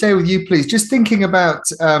I could stay with you, please, just thinking about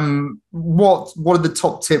what are the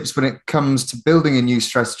top tips when it comes to building a new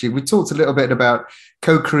strategy? We talked a little bit about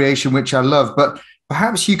co-creation, which I love, but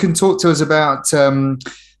perhaps you can talk to us about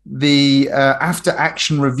the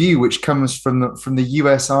after-action review, which comes from the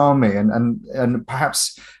US Army, and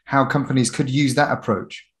perhaps how companies could use that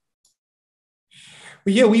approach.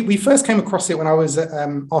 Well, yeah, we first came across it when I was at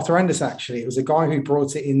Arthur Andersen, actually. It was a guy who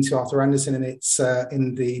brought it into Arthur Andersen, and it's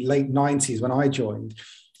in the late 90s when I joined.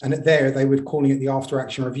 And there they were calling it the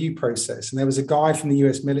after-action review process. And there was a guy from the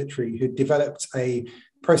US military who developed a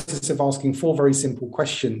process of asking 4 very simple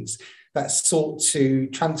questions that sought to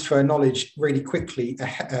transfer knowledge really quickly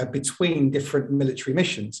between different military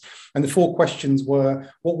missions. And the 4 questions were: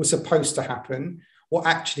 what was supposed to happen? What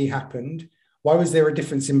actually happened? Why was there a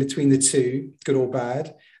difference in between the two, good or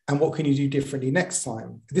bad? And what can you do differently next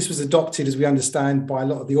time? This was adopted, as we understand, by a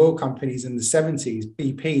lot of the oil companies in the 70s.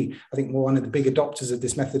 BP, I think, were one of the big adopters of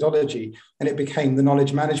this methodology. And it became the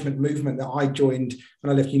knowledge management movement that I joined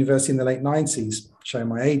when I left university in the late 90s, showing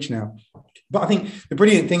my age now. But I think the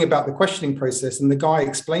brilliant thing about the questioning process, and the guy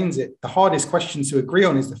explains it, the hardest question to agree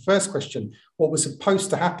on is the first question: what was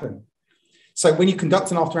supposed to happen? So when you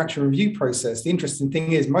conduct an after-action review process, the interesting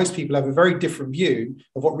thing is most people have a very different view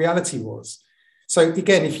of what reality was. So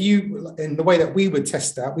again, if you, in the way that we would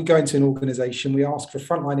test that, we go into an organization, we ask for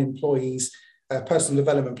frontline employees, personal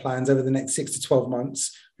development plans over the next 6 to 12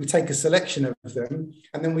 months. We take a selection of them,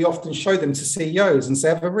 and then we often show them to CEOs and say,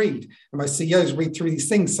 have a read. And my CEOs read through these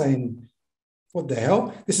things saying, what the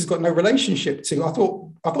hell? This has got no relationship to, I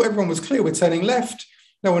thought everyone was clear, we're turning left.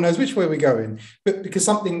 No one knows which way we're going, but because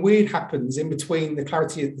something weird happens in between the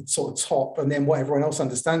clarity at the sort of top and then what everyone else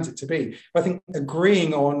understands it to be. But I think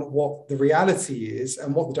agreeing on what the reality is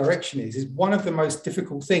and what the direction is one of the most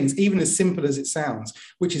difficult things, even as simple as it sounds,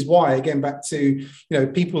 which is why, again, back to,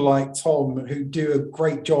 people like Tom, who do a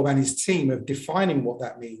great job, and his team of defining what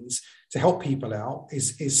that means to help people out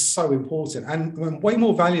is so important and way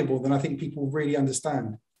more valuable than I think people really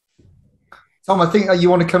understand. Tom, I think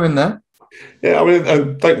you want to come in there. Yeah, I mean,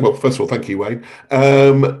 first of all, thank you, Wayne.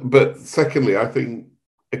 But secondly, I think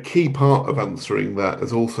a key part of answering that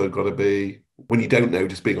has also got to be, when you don't know,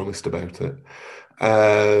 just being honest about it.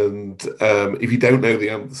 And if you don't know the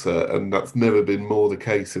answer, and that's never been more the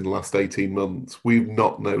case in the last 18 months, we've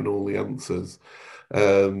not known all the answers.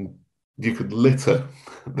 You could litter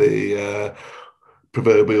the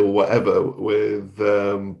proverbial whatever with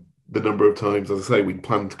the number of times, as I say, we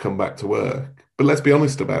planned to come back to work. But let's be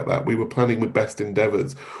honest about that. We were planning with best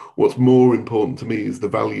endeavours. What's more important to me is the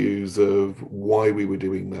values of why we were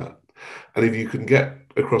doing that. And if you can get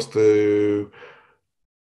across to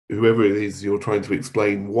whoever it is you're trying to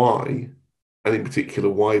explain why, and in particular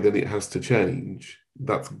why then it has to change,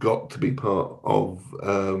 that's got to be part of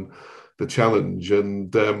the challenge.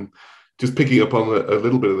 And just picking up on a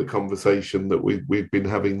little bit of the conversation that we've been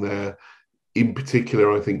having there, in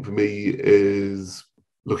particular, I think for me is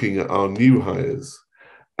looking at our new hires,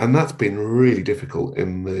 and that's been really difficult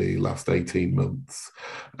in the last 18 months.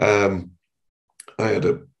 I had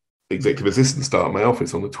an executive assistant start at my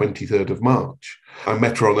office on the 23rd of March. I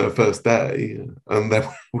met her on her first day, and then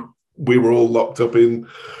we were all locked up in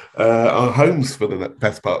our homes for the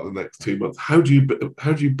best part of the next 2 months. How do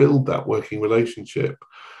you build that working relationship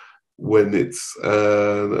when it's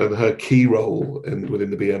and her key role within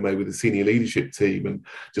the BMA with the senior leadership team and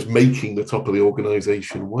just making the top of the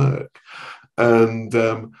organisation work? And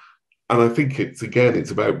I think it's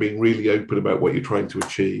about being really open about what you're trying to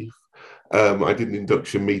achieve. I did an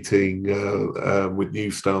induction meeting with new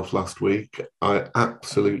staff last week. I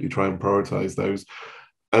absolutely try and prioritise those,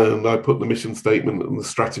 and I put the mission statement and the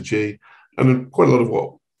strategy and quite a lot of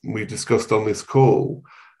what we discussed on this call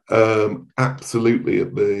absolutely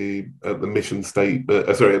at the mission statement,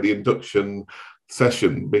 at the induction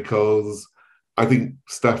session, because I think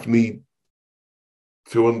staff need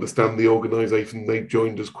to understand the organisation they've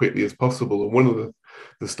joined as quickly as possible. And one of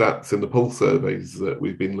the stats in the pulse surveys that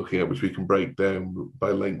we've been looking at, which we can break down by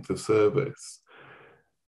length of service,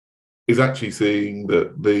 is actually seeing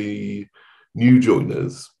that the new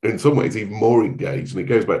joiners are in some ways even more engaged. And it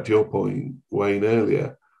goes back to your point, Wayne,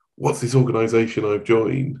 earlier. What's this organisation I've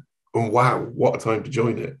joined? And wow, what a time to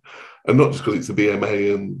join it. And not just because it's a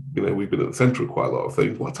BMA and, we've been at the centre of quite a lot of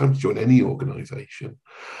things. What a time to join any organisation.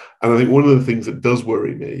 And I think one of the things that does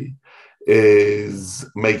worry me is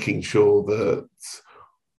making sure that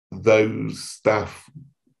those staff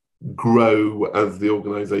grow as the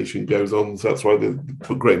organisation goes on. So that's why they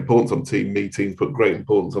put great importance on team meetings, put great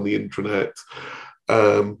importance on the intranet,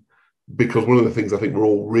 because one of the things I think we're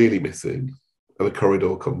all really missing are the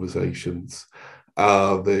corridor conversations,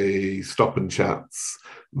 the stop and chats,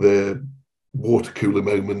 the water cooler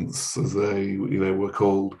moments, as they were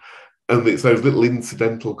called. And it's those little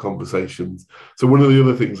incidental conversations. So one of the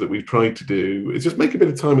other things that we've tried to do is just make a bit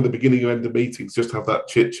of time at the beginning or end of meetings, just have that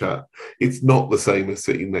chit chat. It's not the same as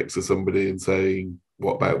sitting next to somebody and saying,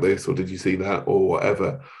 what about this? Or did you see that? Or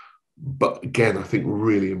whatever. But again, I think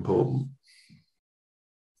really important.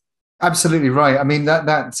 Absolutely right. I mean,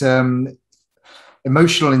 that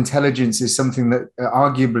emotional intelligence is something that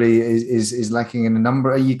arguably is lacking in a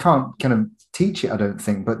number. You can't kind of teach it, I don't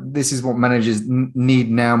think, but this is what managers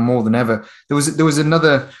need now more than ever. There was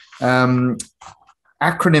another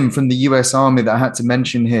acronym from the US Army that I had to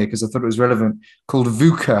mention here because I thought it was relevant, called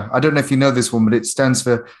VUCA. I don't know if you know this one, but it stands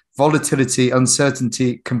for volatility,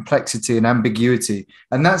 uncertainty, complexity, and ambiguity.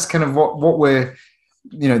 And that's kind of what we're,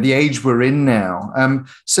 the age we're in now.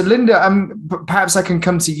 So Lynda, perhaps I can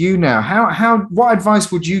come to you now. What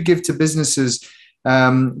advice would you give to businesses,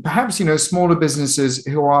 perhaps, smaller businesses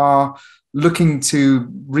who are looking to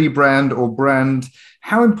rebrand or brand?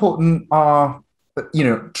 How important are,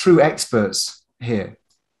 true experts here?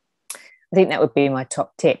 I think that would be my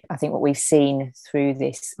top tip. I think what we've seen through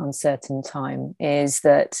this uncertain time is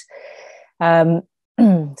that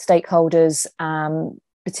stakeholders,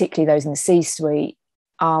 particularly those in the C-suite,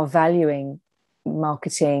 are valuing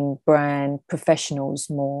marketing, brand professionals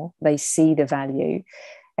more. They see the value.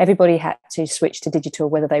 Everybody had to switch to digital,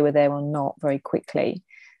 whether they were there or not, very quickly.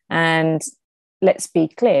 And let's be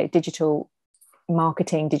clear, digital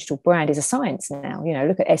marketing, digital brand is a science now.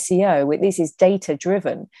 Look at SEO. This is data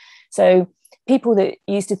driven. So people that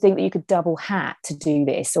used to think that you could double hat to do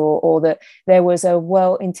this, or that there was a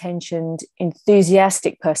well-intentioned,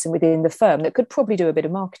 enthusiastic person within the firm that could probably do a bit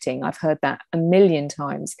of marketing. I've heard that a million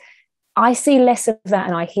times. I see less of that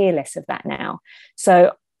and I hear less of that now.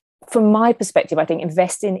 So from my perspective, I think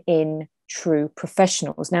investing in true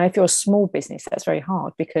professionals. Now, if you're a small business, that's very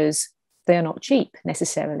hard because they're not cheap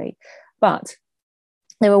necessarily, but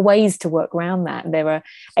there are ways to work around that. There are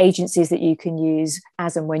agencies that you can use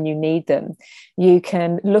as and when you need them. You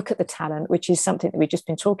can look at the talent, which is something that we've just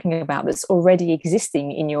been talking about, that's already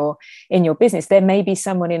existing in your business. There may be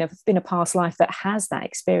someone in a past life that has that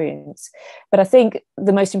experience. But I think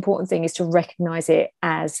the most important thing is to recognize it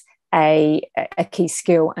as a key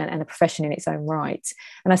skill and a profession in its own right.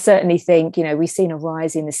 And I certainly think, we've seen a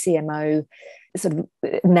rise in the CMO sort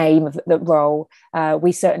of name of the role.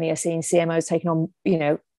 We certainly are seeing CMOs taking on,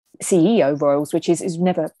 CEO roles, which is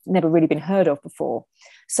never really been heard of before.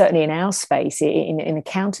 Certainly in our space, in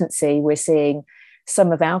accountancy, we're seeing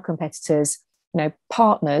some of our competitors,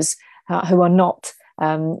 partners who are not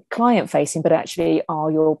client facing, but actually are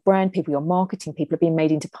your brand people, your marketing people, are being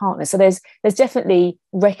made into partners. So there's definitely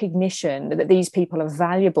recognition that these people are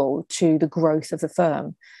valuable to the growth of the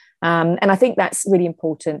firm. And I think that's really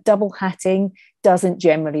important. Double hatting doesn't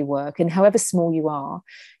generally work. And however small you are,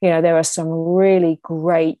 there are some really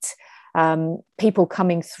great people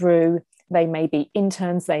coming through. They may be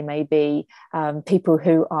interns, they may be people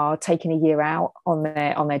who are taking a year out on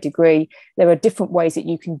their degree. There are different ways that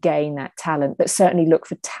you can gain that talent, but certainly look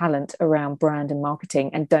for talent around brand and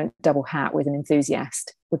marketing, and don't double hat with an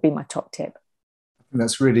enthusiast, would be my top tip.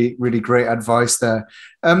 That's really, really great advice there.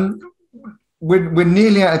 We're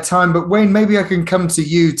nearly out of time, but Wayne, maybe I can come to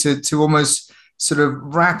you to almost sort of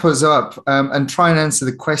wrap us up and try and answer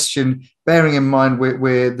the question, bearing in mind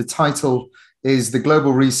where the title is The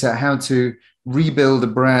Global Reset, How to Rebuild a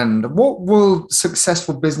Brand. What will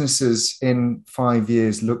successful businesses in 5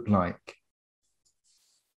 years look like?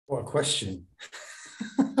 What a question.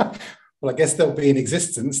 Well, I guess they'll be in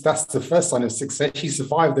existence. That's the first sign of success. You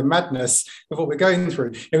survive the madness of what we're going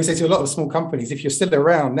through. We say to a lot of small companies, if you're still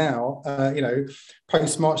around now,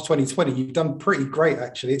 post March 2020, you've done pretty great,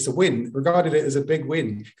 actually. It's a win, regarded it as a big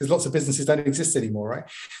win, because lots of businesses don't exist anymore, right?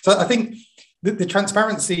 So I think the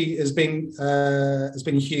transparency has been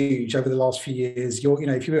huge over the last few years.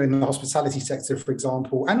 If you were in the hospitality sector, for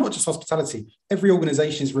example, and not just hospitality, every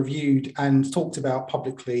organization is reviewed and talked about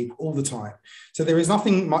publicly all the time. So there is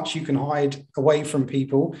nothing much you can hide away from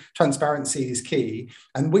people. Transparency is key,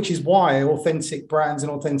 and which is why authentic brands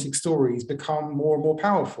and authentic stories become more and more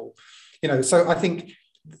powerful. So I think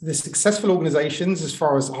the successful organizations, as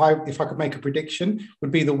far as if I could make a prediction,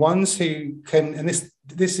 would be the ones who can, and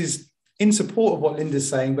this is in support of what Lynda's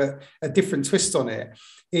saying, but a different twist on it,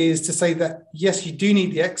 is to say that, yes, you do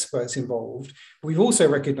need the experts involved. We've also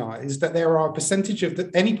recognized that there are a percentage of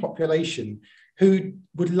any population who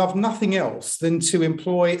would love nothing else than to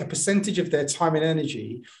employ a percentage of their time and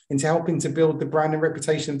energy into helping to build the brand and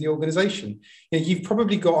reputation of the organization. You know, you've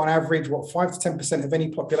probably got on average, 5 to 10% of any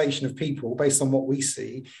population of people, based on what we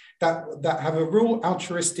see, that have a real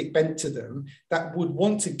altruistic bent to them, that would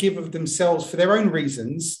want to give of themselves for their own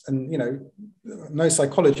reasons, and, you know, no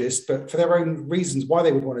psychologist, but for their own reasons why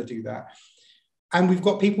they would want to do that. And we've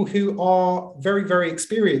got people who are very, very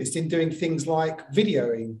experienced in doing things like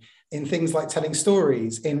videoing, in things like telling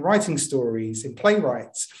stories, in writing stories, in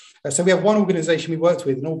playwrights. So we have one organization we worked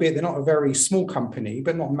with, and albeit they're not a very small company,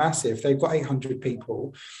 but not massive, they've got 800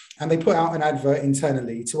 people. And they put out an advert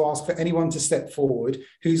internally to ask for anyone to step forward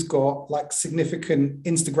who's got like significant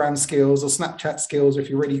Instagram skills or Snapchat skills, or if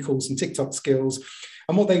you're really cool, some TikTok skills.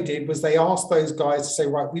 And what they did was they asked those guys to say,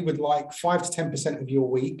 right, we would like 5 to 10% of your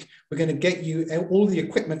week. We're going to get you all the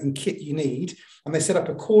equipment and kit you need. And they set up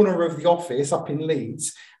a corner of the office up in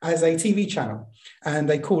Leeds as a TV channel. And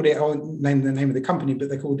they called it, I'll name the name of the company, but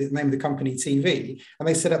they called it the name of the company TV. And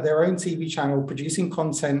they set up their own TV channel producing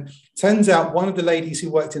content. Turns out one of the ladies who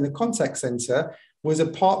worked in the contact center was a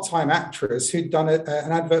part-time actress who'd done an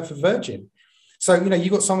advert for Virgin. So, you know,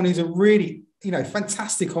 you've got someone who's a really, you know,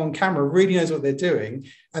 fantastic on camera, really knows what they're doing,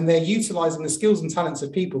 and they're utilizing the skills and talents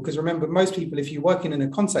of people. Because remember, most people, if you're working in a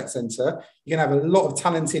contact center, you're going to have a lot of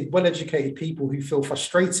talented, well-educated people who feel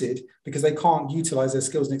frustrated because they can't utilize their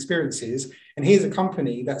skills and experiences. And here's a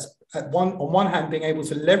company that's on one hand being able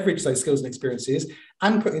to leverage those skills and experiences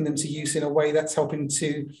and putting them to use in a way that's helping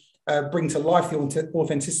to bring to life the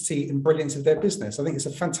authenticity and brilliance of their business. I think it's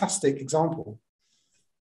a fantastic example.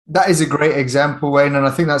 That is a great example, Wayne, and I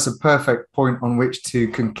think that's a perfect point on which to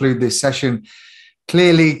conclude this session.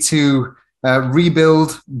 Clearly, to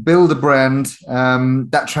build a brand,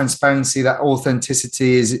 that transparency, that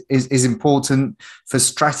authenticity is important for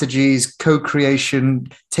strategies, co-creation,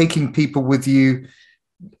 taking people with you,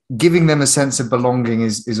 giving them a sense of belonging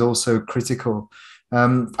is also critical.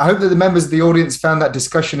 I hope that the members of the audience found that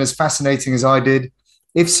discussion as fascinating as I did.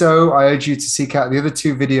 If so, I urge you to seek out the other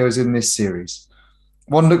 2 videos in this series.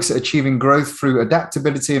 One looks at achieving growth through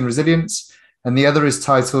adaptability and resilience, and the other is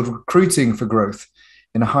titled Recruiting for Growth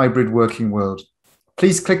in a Hybrid Working World.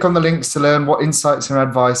 Please click on the links to learn what insights and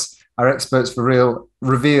advice our experts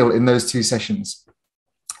reveal in those 2 sessions.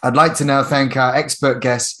 I'd like to now thank our expert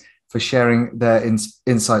guests for sharing their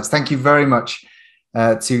insights. Thank you very much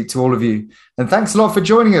to all of you. And thanks a lot for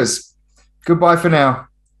joining us. Goodbye for now.